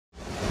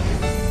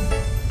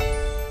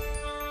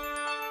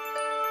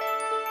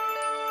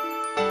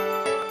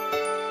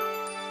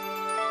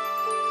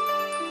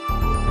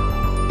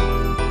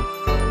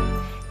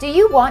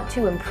you want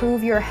to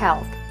improve your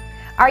health?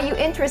 Are you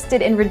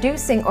interested in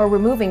reducing or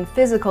removing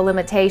physical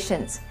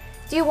limitations?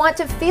 Do you want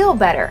to feel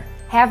better,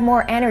 have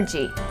more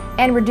energy,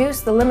 and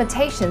reduce the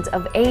limitations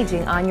of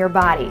aging on your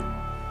body?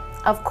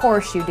 Of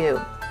course you do.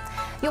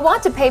 You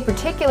want to pay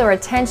particular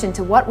attention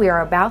to what we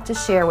are about to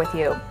share with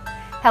you.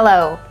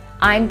 Hello,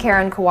 I'm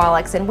Karen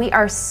Kowalix, and we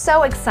are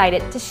so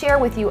excited to share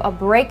with you a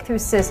breakthrough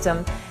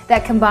system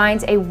that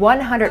combines a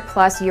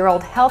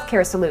 100-plus-year-old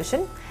healthcare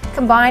solution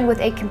combined with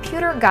a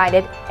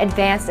computer-guided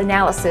advanced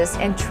analysis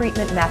and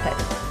treatment method.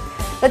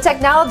 The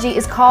technology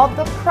is called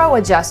the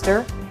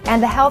ProAdjuster,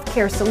 and the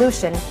healthcare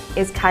solution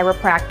is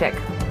chiropractic.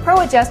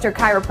 ProAdjuster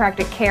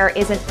Chiropractic Care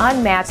is an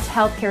unmatched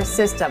healthcare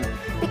system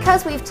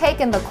because we've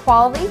taken the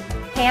quality,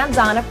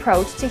 hands-on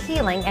approach to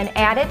healing and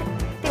added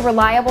the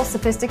reliable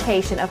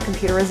sophistication of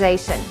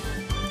computerization.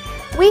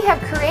 We have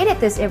created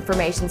this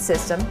information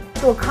system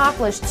to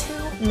accomplish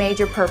two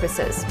major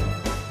purposes.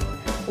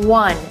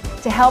 One,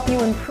 to help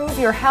you improve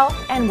your health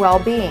and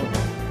well-being.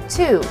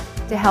 Two,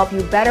 to help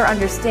you better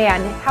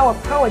understand how a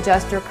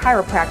ProAdjuster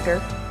chiropractor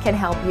can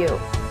help you.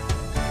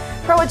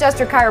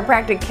 ProAdjuster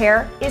Chiropractic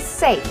Care is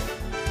safe,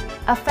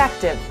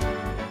 effective,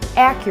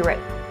 accurate,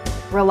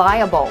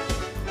 reliable,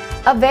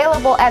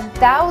 available at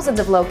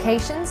thousands of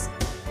locations,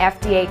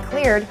 FDA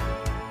cleared,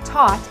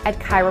 taught at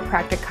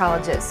chiropractic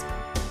colleges.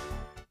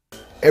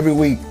 Every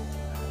week,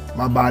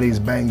 my body is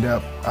banged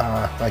up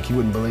like you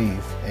wouldn't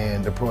believe,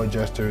 and the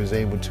ProAdjuster is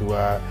able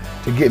to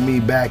get me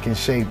back in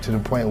shape to the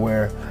point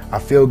where I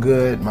feel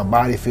good, my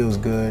body feels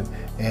good,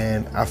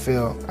 and I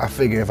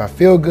figure if I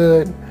feel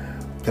good,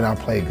 then I'll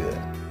play good.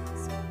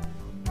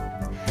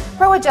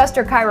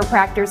 ProAdjuster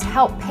chiropractors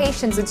help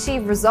patients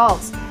achieve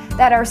results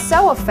that are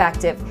so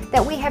effective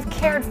that we have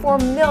cared for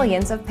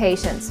millions of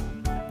patients.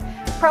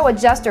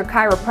 ProAdjuster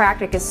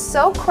Chiropractic is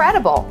so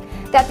credible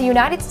that the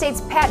United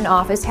States Patent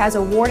Office has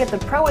awarded the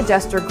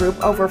ProAdjuster Group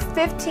over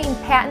 15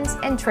 patents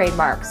and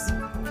trademarks.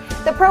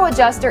 The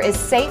ProAdjuster is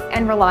safe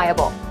and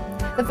reliable.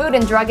 The Food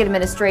and Drug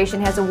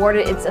Administration has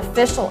awarded its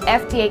official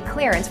FDA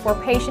clearance for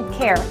patient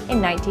care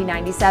in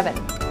 1997.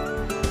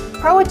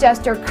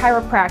 ProAdjuster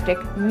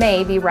Chiropractic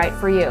may be right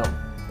for you.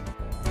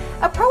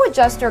 A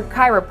ProAdjuster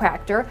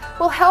chiropractor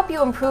will help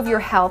you improve your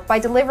health by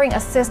delivering a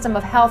system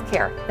of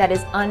healthcare that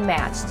is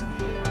unmatched.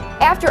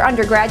 After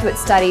undergraduate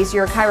studies,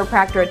 your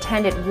chiropractor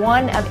attended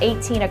one of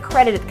 18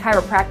 accredited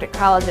chiropractic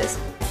colleges.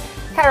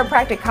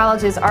 Chiropractic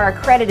colleges are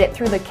accredited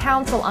through the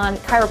Council on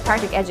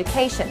Chiropractic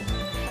Education,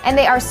 and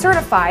they are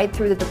certified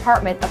through the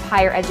Department of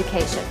Higher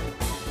Education.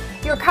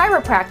 Your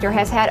chiropractor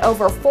has had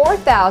over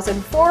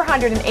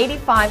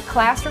 4,485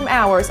 classroom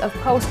hours of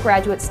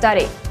postgraduate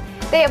study.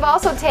 They have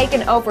also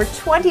taken over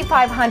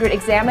 2,500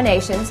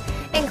 examinations,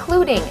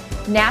 including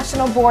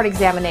national board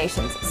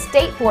examinations,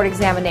 state board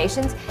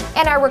examinations,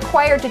 and are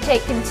required to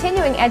take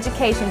continuing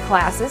education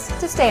classes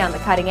to stay on the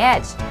cutting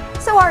edge,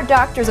 so our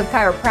doctors of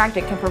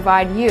chiropractic can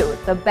provide you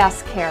the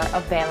best care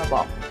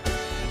available.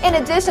 In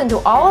addition to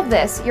all of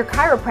this, your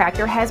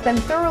chiropractor has been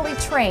thoroughly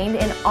trained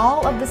in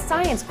all of the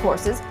science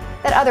courses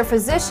that other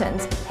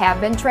physicians have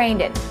been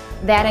trained in.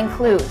 That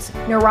includes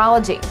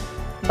neurology,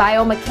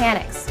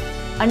 biomechanics,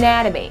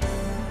 anatomy,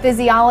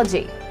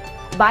 physiology,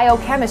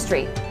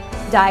 biochemistry,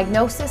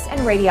 diagnosis,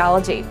 and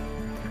radiology.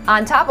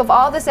 On top of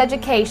all this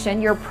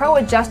education, your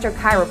ProAdjuster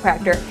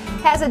chiropractor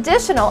has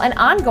additional and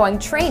ongoing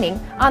training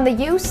on the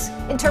use,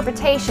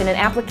 interpretation, and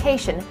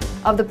application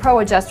of the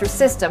ProAdjuster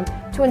system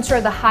to ensure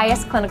the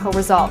highest clinical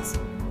results.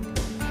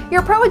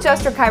 Your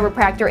ProAdjuster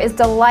chiropractor is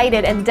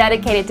delighted and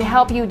dedicated to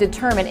help you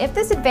determine if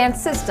this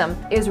advanced system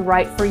is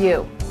right for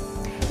you.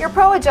 Your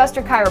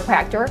ProAdjuster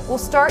chiropractor will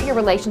start your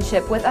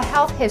relationship with a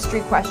health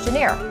history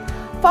questionnaire,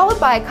 followed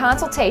by a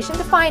consultation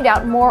to find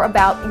out more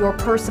about your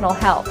personal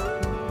health.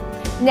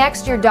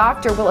 Next, your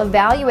doctor will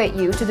evaluate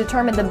you to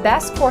determine the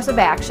best course of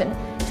action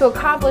to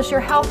accomplish your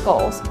health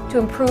goals to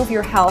improve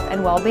your health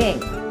and well-being.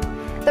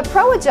 The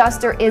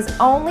ProAdjuster is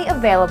only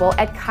available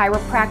at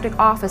chiropractic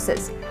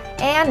offices,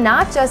 and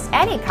not just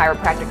any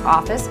chiropractic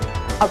office,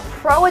 a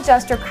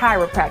ProAdjuster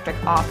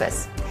chiropractic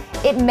office.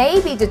 It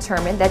may be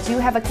determined that you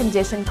have a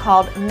condition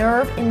called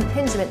nerve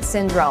impingement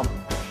syndrome.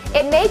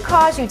 It may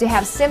cause you to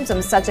have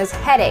symptoms such as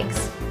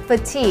headaches,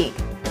 fatigue,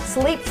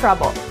 sleep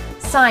trouble,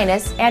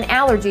 sinus, and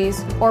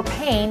allergies or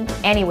pain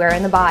anywhere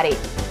in the body.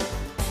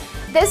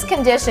 This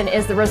condition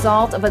is the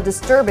result of a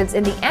disturbance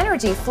in the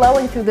energy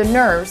flowing through the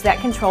nerves that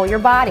control your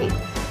body.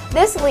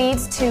 This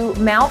leads to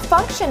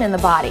malfunction in the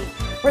body.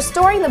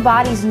 Restoring the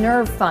body's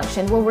nerve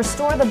function will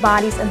restore the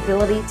body's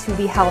ability to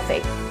be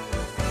healthy.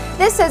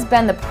 This has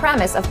been the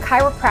premise of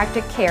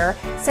chiropractic care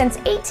since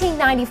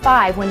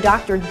 1895 when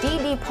Dr.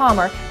 D.D.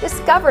 Palmer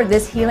discovered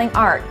this healing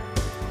art.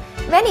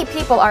 Many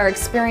people are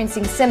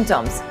experiencing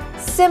symptoms.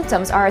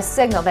 Symptoms are a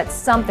signal that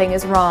something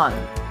is wrong.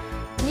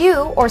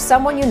 You or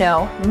someone you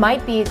know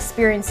might be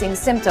experiencing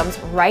symptoms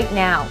right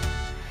now.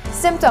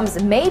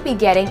 Symptoms may be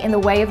getting in the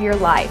way of your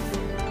life.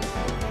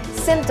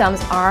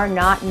 Symptoms are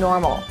not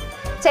normal.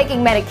 Taking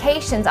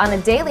medications on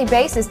a daily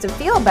basis to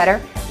feel better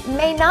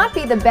may not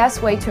be the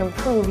best way to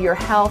improve your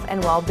health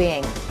and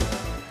well-being.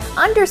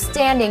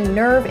 Understanding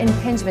nerve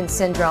impingement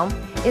syndrome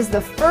is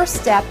the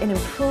first step in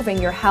improving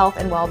your health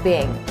and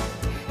well-being.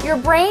 Your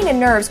brain and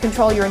nerves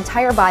control your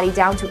entire body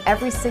down to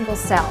every single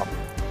cell.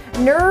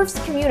 Nerves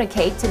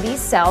communicate to these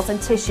cells and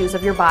tissues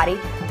of your body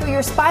through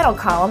your spinal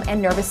column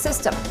and nervous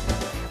system.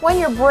 When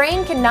your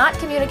brain cannot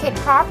communicate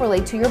properly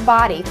to your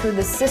body through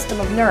the system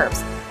of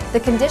nerves,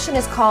 the condition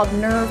is called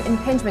nerve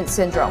impingement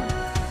syndrome.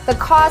 The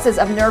causes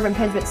of nerve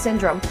impingement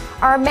syndrome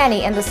are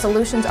many and the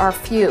solutions are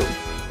few.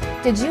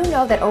 Did you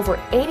know that over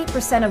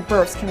 80% of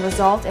births can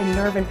result in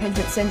nerve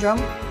impingement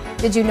syndrome?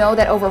 Did you know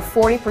that over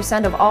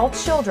 40% of all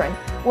children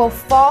will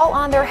fall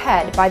on their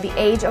head by the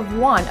age of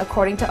 1,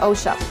 according to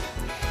OSHA?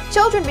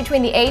 Children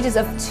between the ages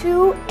of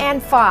 2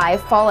 and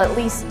 5 fall at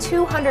least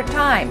 200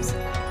 times.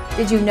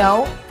 Did you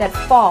know that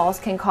falls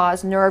can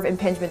cause nerve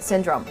impingement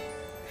syndrome?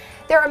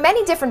 There are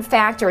many different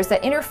factors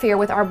that interfere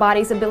with our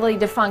body's ability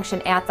to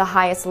function at the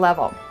highest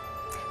level.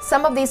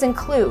 Some of these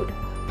include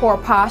poor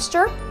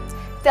posture,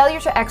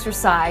 failure to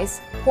exercise,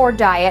 poor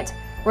diet,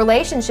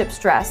 relationship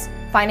stress,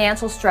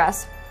 financial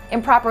stress,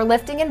 improper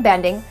lifting and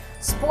bending,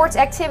 sports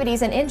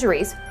activities and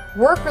injuries,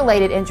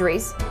 work-related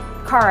injuries,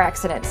 car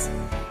accidents.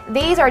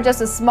 These are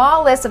just a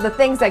small list of the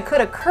things that could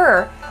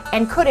occur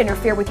and could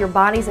interfere with your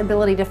body's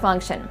ability to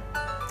function.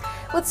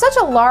 With such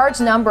a large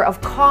number of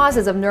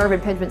causes of nerve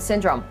impingement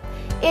syndrome,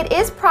 it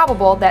is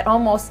probable that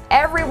almost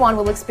everyone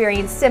will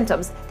experience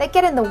symptoms that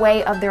get in the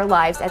way of their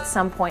lives at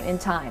some point in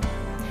time.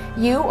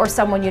 You or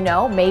someone you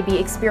know may be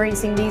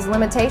experiencing these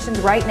limitations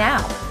right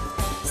now.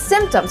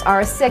 Symptoms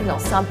are a signal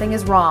something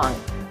is wrong.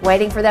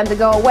 Waiting for them to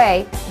go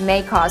away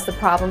may cause the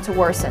problem to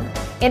worsen.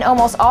 In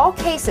almost all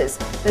cases,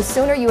 the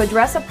sooner you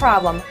address a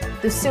problem,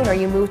 the sooner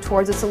you move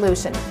towards a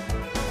solution.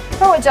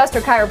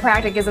 Pro-Adjuster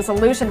Chiropractic is a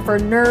solution for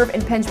nerve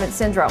impingement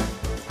syndrome.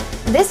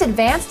 This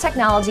advanced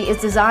technology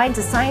is designed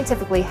to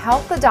scientifically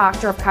help the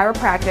doctor of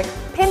chiropractic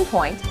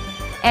pinpoint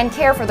and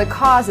care for the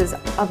causes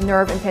of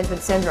nerve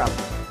impingement syndrome.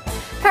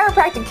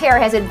 Chiropractic care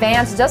has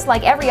advanced just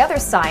like every other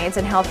science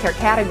and healthcare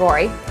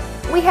category.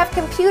 We have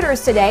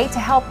computers today to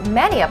help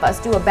many of us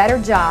do a better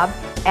job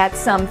at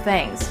some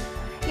things.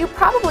 You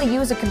probably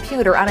use a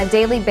computer on a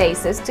daily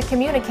basis to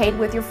communicate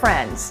with your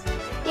friends.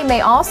 You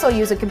may also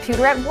use a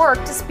computer at work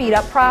to speed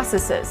up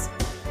processes.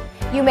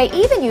 You may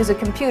even use a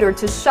computer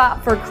to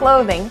shop for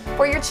clothing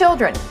for your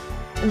children.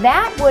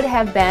 That would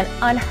have been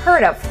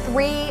unheard of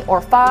 3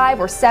 or 5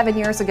 or 7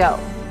 years ago.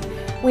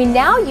 We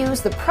now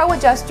use the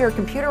Pro-Adjuster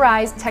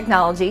computerized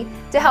technology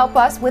to help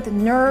us with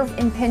nerve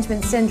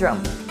impingement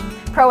syndrome.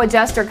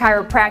 Pro-Adjuster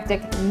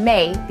Chiropractic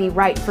may be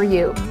right for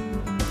you.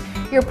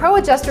 Your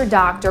Pro-Adjuster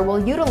doctor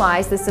will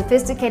utilize the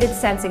sophisticated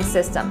sensing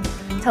system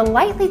to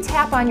lightly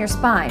tap on your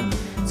spine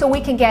so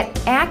we can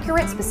get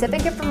accurate,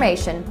 specific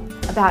information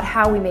about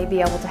how we may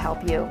be able to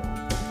help you.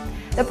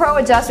 The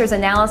Pro-Adjuster's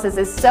analysis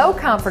is so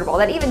comfortable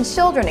that even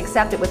children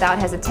accept it without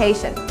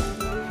hesitation.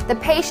 The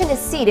patient is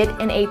seated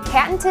in a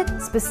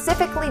patented,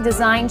 specifically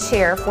designed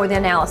chair for the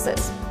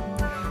analysis.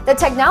 The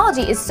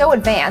technology is so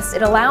advanced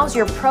it allows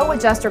your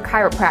Pro-Adjuster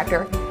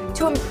chiropractor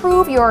to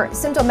improve your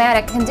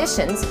symptomatic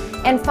conditions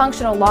and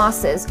functional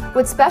losses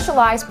with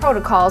specialized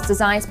protocols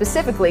designed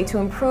specifically to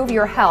improve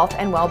your health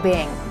and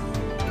well-being.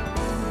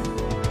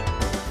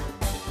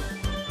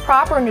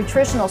 Proper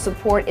nutritional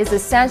support is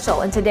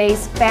essential in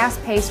today's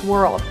fast-paced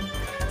world.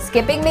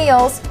 Skipping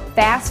meals,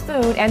 fast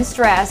food, and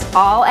stress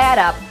all add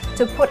up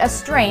to put a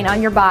strain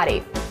on your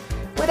body.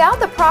 Without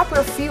the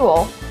proper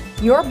fuel,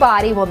 your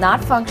body will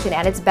not function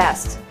at its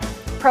best.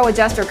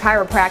 Pro-Adjuster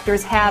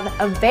chiropractors have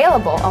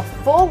available a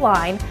full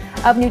line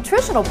of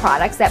nutritional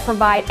products that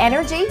provide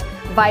energy,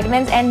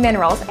 vitamins and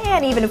minerals,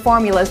 and even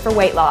formulas for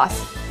weight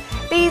loss.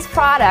 These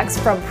products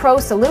from Pro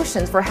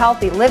Solutions for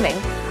Healthy Living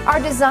are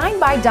designed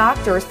by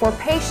doctors for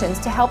patients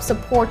to help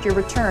support your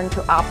return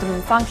to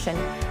optimum function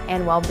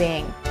and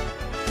well-being.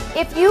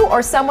 If you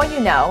or someone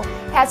you know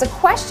has a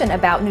question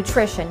about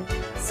nutrition,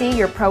 see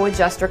your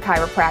Pro-Adjuster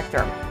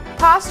chiropractor.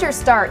 Posture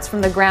starts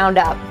from the ground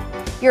up.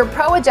 Your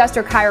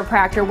Pro-Adjuster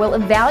chiropractor will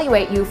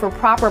evaluate you for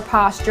proper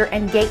posture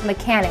and gait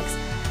mechanics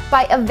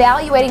by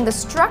evaluating the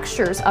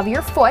structures of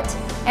your foot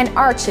and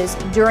arches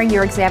during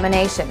your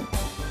examination.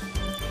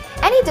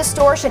 Any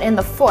distortion in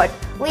the foot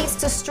leads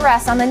to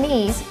stress on the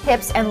knees,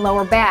 hips, and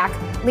lower back,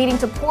 leading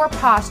to poor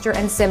posture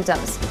and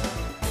symptoms.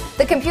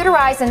 The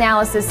computerized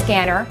analysis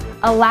scanner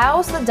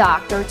allows the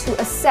doctor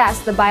to assess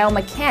the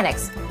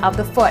biomechanics of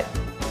the foot.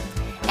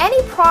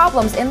 Any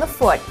problems in the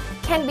foot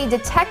can be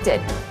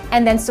detected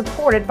and then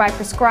supported by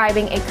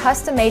prescribing a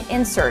custom-made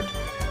insert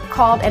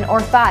called an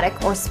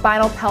orthotic or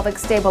spinal pelvic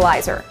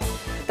stabilizer.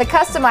 The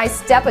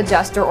customized step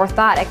adjuster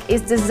orthotic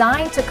is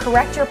designed to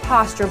correct your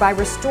posture by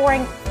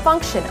restoring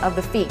function of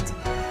the feet,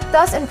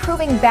 thus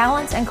improving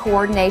balance and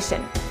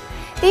coordination.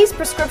 These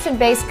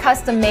prescription-based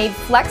custom-made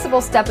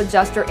flexible step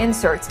adjuster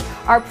inserts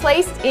are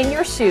placed in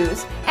your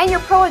shoes, and your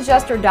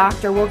Pro-Adjuster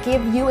doctor will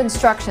give you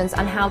instructions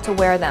on how to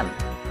wear them.